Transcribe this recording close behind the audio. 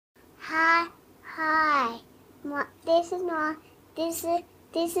Hi. This is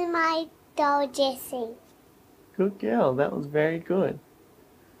my doll Jessie. Good girl, that was very good. Do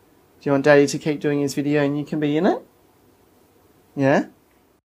you want Daddy to keep doing his video and you can be in it? Yeah?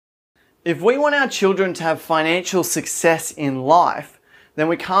 If we want our children to have financial success in life, then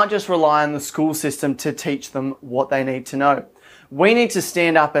we can't just rely on the school system to teach them what they need to know. We need to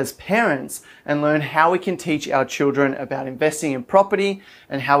stand up as parents and learn how we can teach our children about investing in property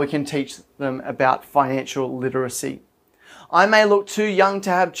and how we can teach them about financial literacy. I may look too young to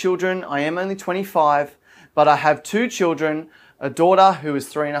have children. I am only 25, but I have 2 children, a daughter who is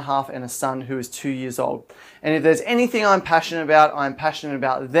 3.5 and a son who is 2 years old. And if there's anything I'm passionate about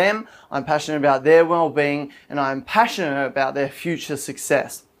them, I'm passionate about their well-being, and I'm passionate about their future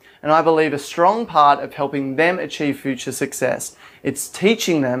success. And I believe a strong part of helping them achieve future success, it's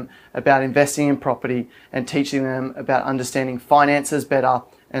teaching them about investing in property and teaching them about understanding finances better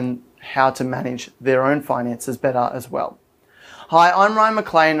and how to manage their own finances better as well. Hi, I'm Ryan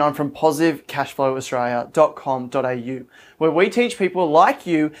McLean and I'm from positivecashflowaustralia.com.au, where we teach people like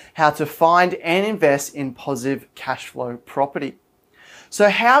you how to find and invest in positive cash flow property. So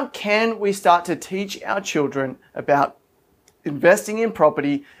how can we start to teach our children about investing in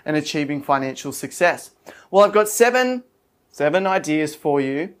property and achieving financial success? Well, I've got seven ideas for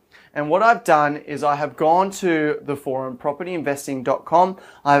you. And what I've done is I have gone to the forum propertyinvesting.com.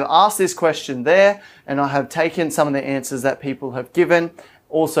 I've asked this question there and I have taken some of the answers that people have given,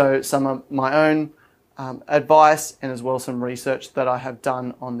 also some of my own advice and as well some research that I have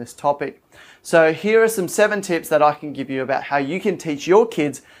done on this topic. So here are some 7 tips that I can give you about how you can teach your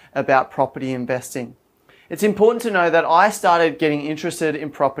kids about property investing. It's important to know that I started getting interested in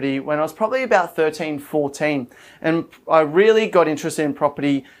property when I was probably about 13, 14. And I really got interested in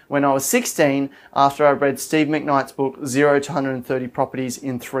property when I was 16 after I read Steve McKnight's book, 0 to 130 Properties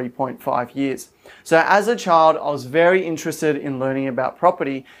in 3.5 Years. So as a child, I was very interested in learning about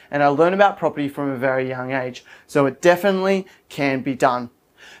property, and I learned about property from a very young age. So it definitely can be done.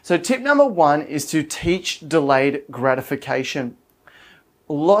 So tip number 1 is to teach delayed gratification.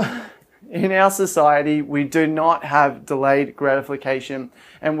 In our society, we do not have delayed gratification.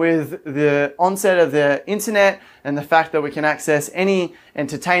 And with the onset of the internet and the fact that we can access any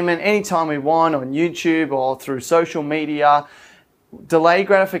entertainment anytime we want on YouTube or through social media, delayed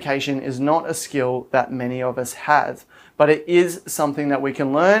gratification is not a skill that many of us have. But it is something that we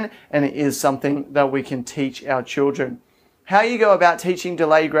can learn, and it is something that we can teach our children. How you go about teaching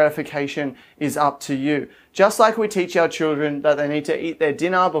delayed gratification is up to you. Just like we teach our children that they need to eat their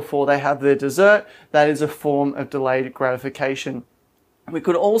dinner before they have their dessert, that is a form of delayed gratification. We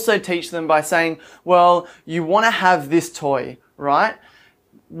could also teach them by saying, well, you want to have this toy, right?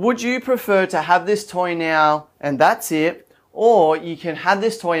 Would you prefer to have this toy now and that's it? Or you can have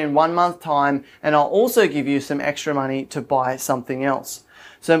this toy in 1 month's time and I'll also give you some extra money to buy something else.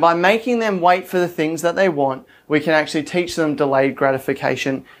 So by making them wait for the things that they want, we can actually teach them delayed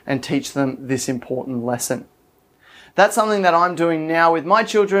gratification and teach them this important lesson. That's something that I'm doing now with my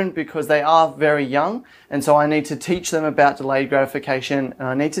children because they are very young, and so I need to teach them about delayed gratification, and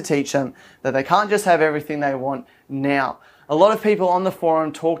I need to teach them that they can't just have everything they want now. A lot of people on the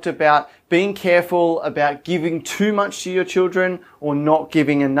forum talked about being careful about giving too much to your children or not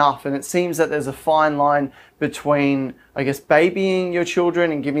giving enough. And it seems that there's a fine line between, I guess, babying your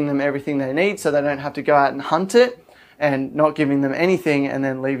children and giving them everything they need so they don't have to go out and hunt it, and not giving them anything and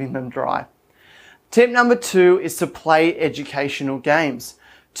then leaving them dry. Tip number 2 is to play educational games.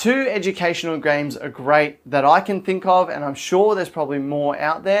 2 educational games are great that I can think of, and I'm sure there's probably more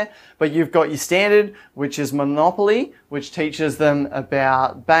out there, but you've got your standard, which is Monopoly, which teaches them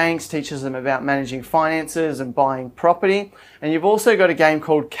about banks, teaches them about managing finances and buying property. And you've also got a game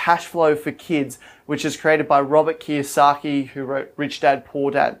called Cash Flow for Kids, which is created by Robert Kiyosaki, who wrote Rich Dad,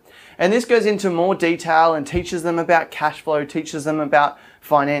 Poor Dad. And this goes into more detail and teaches them about cash flow, teaches them about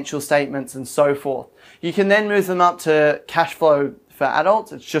financial statements and so forth. You can then move them up to Cash Flow for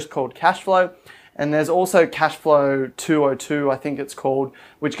Adults. It's just called Cash Flow. And there's also Cash Flow 202, I think it's called,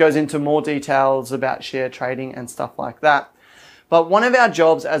 which goes into more details about share trading and stuff like that. But one of our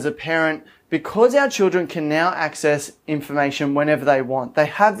jobs as a parent, because our children can now access information whenever they want, they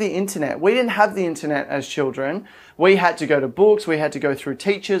have the internet. We didn't have the internet as children. We had to go to books, we had to go through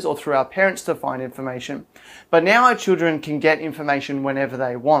teachers or through our parents to find information. But now our children can get information whenever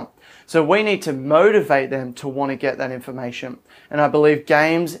they want. So we need to motivate them to want to get that information. And I believe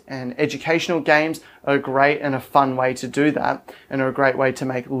games and educational games are a great and a fun way to do that, and are a great way to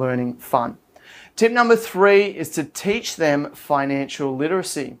make learning fun. Tip number 3 is to teach them financial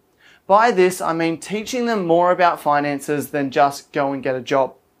literacy. By this, I mean teaching them more about finances than just go and get a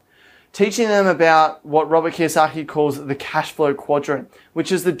job. Teaching them about what Robert Kiyosaki calls the cash flow quadrant, which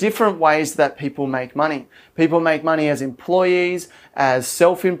is the different ways that people make money. People make money as employees, as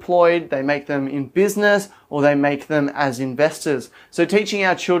self-employed, they make them in business, or they make them as investors. So teaching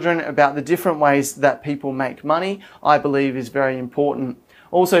our children about the different ways that people make money, I believe, is very important.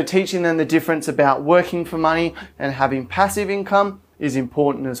 Also, teaching them the difference about working for money and having passive income is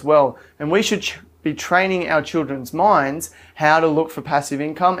important as well. And we should be training our children's minds how to look for passive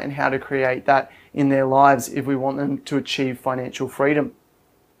income and how to create that in their lives if we want them to achieve financial freedom.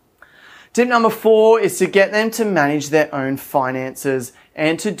 Tip number 4 is to get them to manage their own finances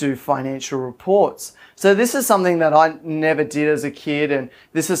and to do financial reports. So this is something that I never did as a kid, and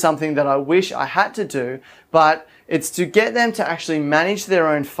this is something that I wish I had to do, but it's to get them to actually manage their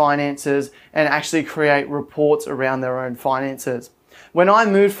own finances and actually create reports around their own finances. When I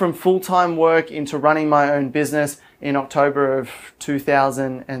moved from full-time work into running my own business in October of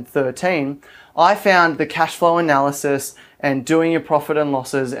 2013, I found the cash flow analysis and doing your profit and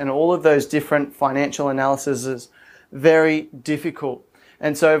losses and all of those different financial analyses very difficult.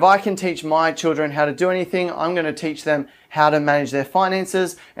 And so if I can teach my children how to do anything, I'm going to teach them how to manage their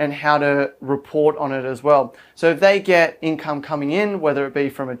finances and how to report on it as well. So if they get income coming in, whether it be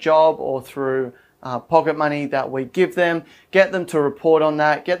from a job or through pocket money that we give them, get them to report on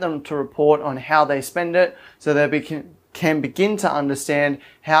that, get them to report on how they spend it so they can begin to understand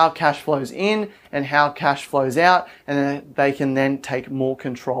how cash flows in and how cash flows out, and then they can then take more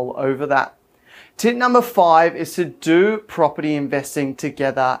control over that. Tip number 5 is to do property investing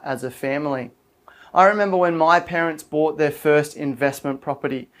together as a family. I remember when my parents bought their first investment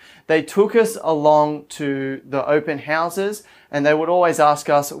property, they took us along to the open houses and they would always ask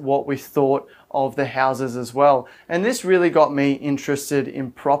us what we thought of the houses as well. And this really got me interested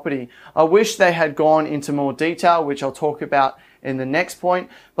in property. I wish they had gone into more detail, which I'll talk about in the next point,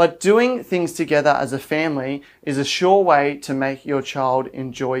 but doing things together as a family is a sure way to make your child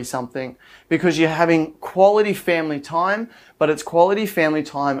enjoy something, because you're having quality family time, but it's quality family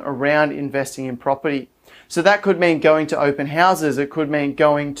time around investing in property. So that could mean going to open houses, it could mean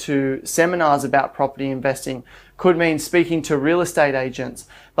going to seminars about property investing, could mean speaking to real estate agents.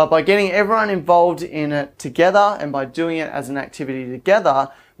 But by getting everyone involved in it together and by doing it as an activity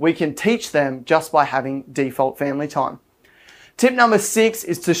together, we can teach them just by having default family time. Tip number 6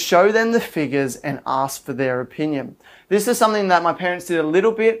 is to show them the figures and ask for their opinion. This is something that my parents did a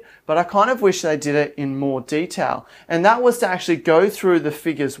little bit, but I kind of wish they did it in more detail. And that was to actually go through the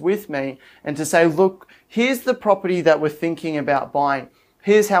figures with me and to say, look, here's the property that we're thinking about buying.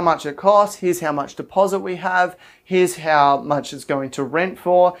 Here's how much it costs, here's how much deposit we have, here's how much it's going to rent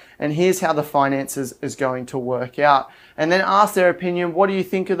for, and here's how the finances is going to work out. And then ask their opinion. What do you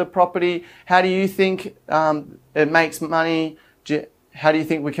think of the property? How do you think it makes money? How do you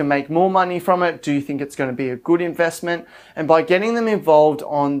think we can make more money from it? Do you think it's going to be a good investment? And by getting them involved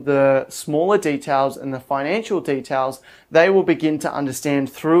on the smaller details and the financial details, they will begin to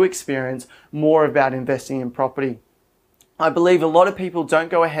understand through experience more about investing in property. I believe a lot of people don't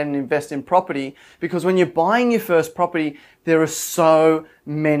go ahead and invest in property because when you're buying your first property, there are so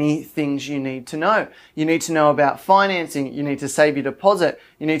many things you need to know. You need to know about financing. You need to save your deposit.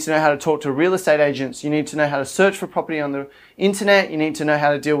 You need to know how to talk to real estate agents. You need to know how to search for property on the internet. You need to know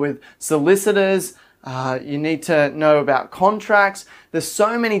how to deal with solicitors. You need to know about contracts. There's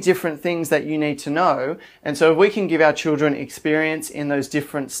so many different things that you need to know. And so if we can give our children experience in those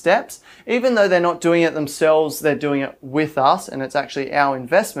different steps, even though they're not doing it themselves, they're doing it with us and it's actually our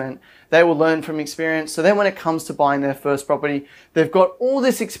investment, they will learn from experience. So then when it comes to buying their first property, they've got all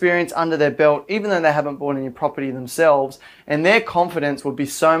this experience under their belt, even though they haven't bought any property themselves, and their confidence will be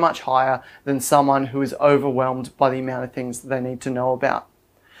so much higher than someone who is overwhelmed by the amount of things that they need to know about.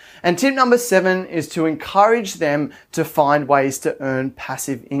 And tip number 7 is to encourage them to find ways to earn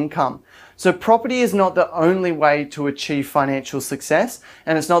passive income. So property is not the only way to achieve financial success,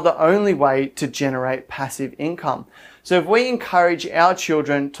 and it's not the only way to generate passive income. So if we encourage our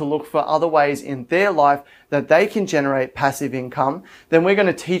children to look for other ways in their life that they can generate passive income, then we're going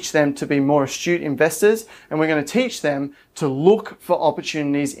to teach them to be more astute investors, and we're going to teach them to look for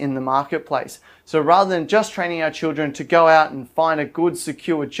opportunities in the marketplace. So rather than just training our children to go out and find a good,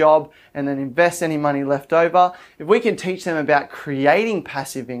 secure job and then invest any money left over, if we can teach them about creating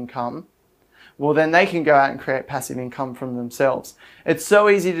passive income, well, then they can go out and create passive income from themselves. It's so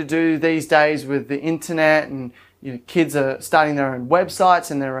easy to do these days with the internet, and kids are starting their own websites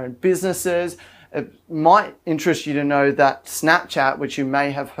and their own businesses. It might interest you to know that Snapchat, which you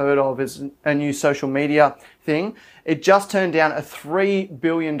may have heard of, is a new social media thing. It just turned down a $3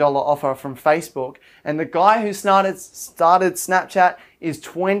 billion offer from Facebook. And the guy who started Snapchat is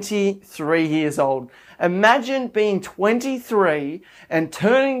 23 years old. Imagine being 23 and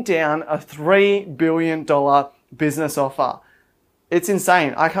turning down a $3 billion business offer. It's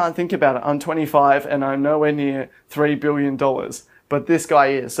insane. I can't think about it. I'm 25 and I'm nowhere near $3 billion, but this guy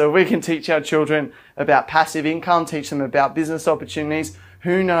is. So we can teach our children about passive income, teach them about business opportunities.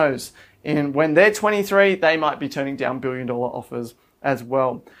 Who knows? When they're 23, they might be turning down billion-dollar offers as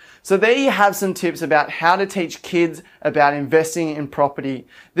well. So there you have some tips about how to teach kids about investing in property.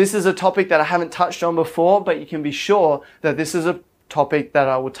 This is a topic that I haven't touched on before, but you can be sure that this is a topic that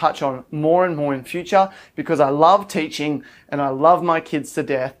I will touch on more and more in future because I love teaching and I love my kids to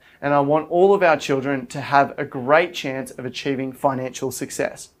death, and I want all of our children to have a great chance of achieving financial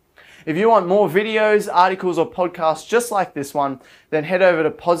success. If you want more videos, articles, or podcasts just like this one, then head over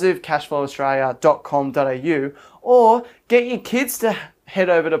to positivecashflowaustralia.com.au or get your kids to head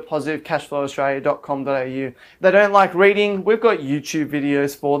over to positivecashflowaustralia.com.au. If they don't like reading, we've got YouTube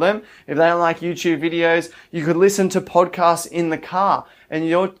videos for them. If they don't like YouTube videos, you could listen to podcasts in the car and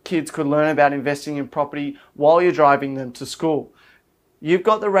your kids could learn about investing in property while you're driving them to school. You've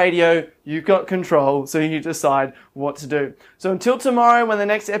got the radio, you've got control, so you decide what to do. So until tomorrow when the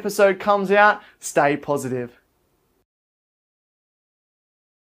next episode comes out, stay positive.